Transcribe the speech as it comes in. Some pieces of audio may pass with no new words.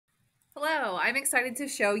Hello, I'm excited to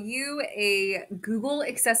show you a Google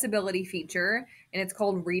accessibility feature, and it's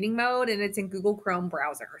called Reading Mode, and it's in Google Chrome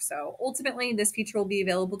browser. So ultimately, this feature will be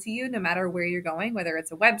available to you no matter where you're going, whether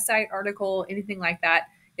it's a website, article, anything like that,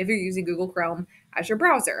 if you're using Google Chrome as your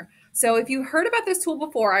browser. So if you heard about this tool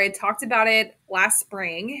before, I had talked about it last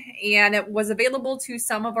spring, and it was available to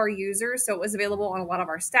some of our users. So it was available on a lot of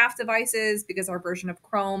our staff devices because our version of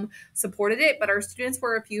Chrome supported it, but our students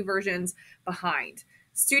were a few versions behind.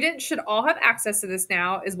 Students should all have access to this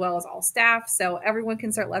now, as well as all staff, so everyone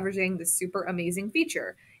can start leveraging this super amazing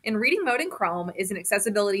feature. And Reading Mode in Chrome is an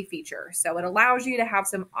accessibility feature, so it allows you to have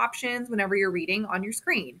some options whenever you're reading on your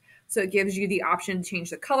screen. So it gives you the option to change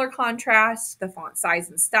the color contrast, the font size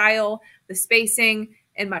and style, the spacing,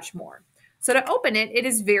 and much more. So to open it, it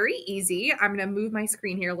is very easy. I'm going to move my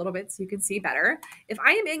screen here a little bit so you can see better. If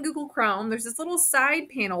I am in Google Chrome, there's this little side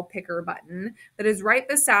panel picker button that is right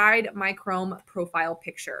beside my Chrome profile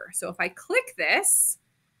picture. So if I click this,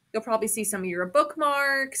 you'll probably see some of your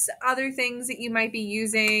bookmarks, other things that you might be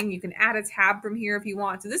using. You can add a tab from here if you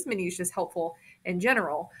want. So this menu is just helpful in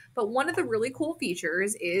general. But one of the really cool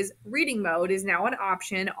features is Reading Mode is now an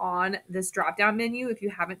option on this drop-down menu. If you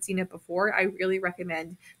haven't seen it before, I really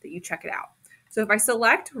recommend that you check it out. So if I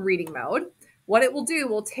select Reading Mode, what it will do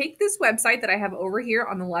will take this website that I have over here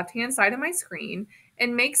on the left-hand side of my screen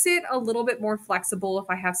and makes it a little bit more flexible if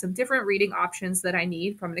I have some different reading options that I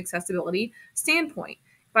need from an accessibility standpoint.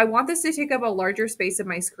 If I want this to take up a larger space of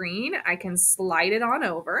my screen, I can slide it on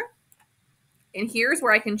over. And here's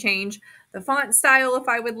where I can change the font style if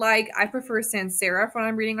I would like. I prefer sans serif when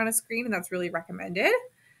I'm reading on a screen, and that's really recommended.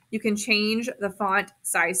 You can change the font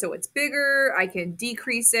size so it's bigger. I can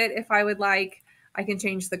decrease it if I would like. I can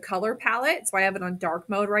change the color palette. So I have it on dark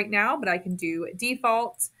mode right now, but I can do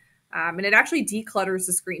default. And it actually declutters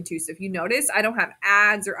the screen too. So if you notice, I don't have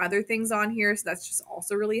ads or other things on here. So that's just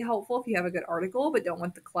also really helpful if you have a good article, but don't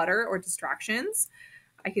want the clutter or distractions.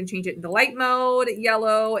 I can change it into light mode,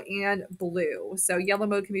 yellow, and blue. So yellow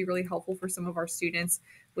mode can be really helpful for some of our students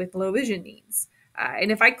with low vision needs.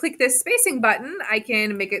 And if I click this spacing button, I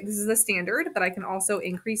can make it, this is the standard, but I can also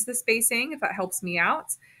increase the spacing if that helps me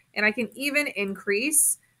out. And I can even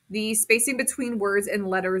increase the spacing between words and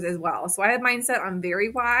letters as well. So I have mine set on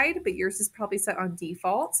very wide, but yours is probably set on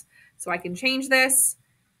default. So I can change this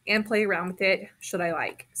and play around with it should I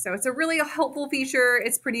like. So it's a really helpful feature.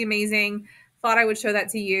 It's pretty amazing. Thought I would show that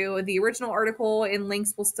to you. The original article and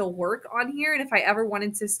links will still work on here. And if I ever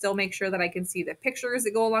wanted to still make sure that I can see the pictures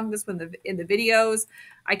that go along this one in the videos,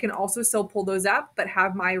 I can also still pull those up, but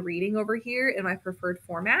have my reading over here in my preferred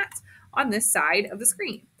format on this side of the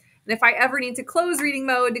screen. And if I ever need to close reading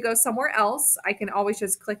mode to go somewhere else, I can always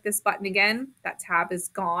just click this button again. That tab is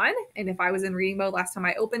gone. And if I was in reading mode last time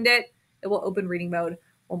I opened it, it will open reading mode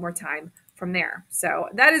one more time from there. So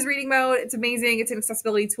that is Reading Mode. It's amazing. It's an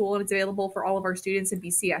accessibility tool and it's available for all of our students in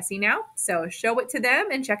BCSE now. So show it to them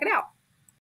and check it out.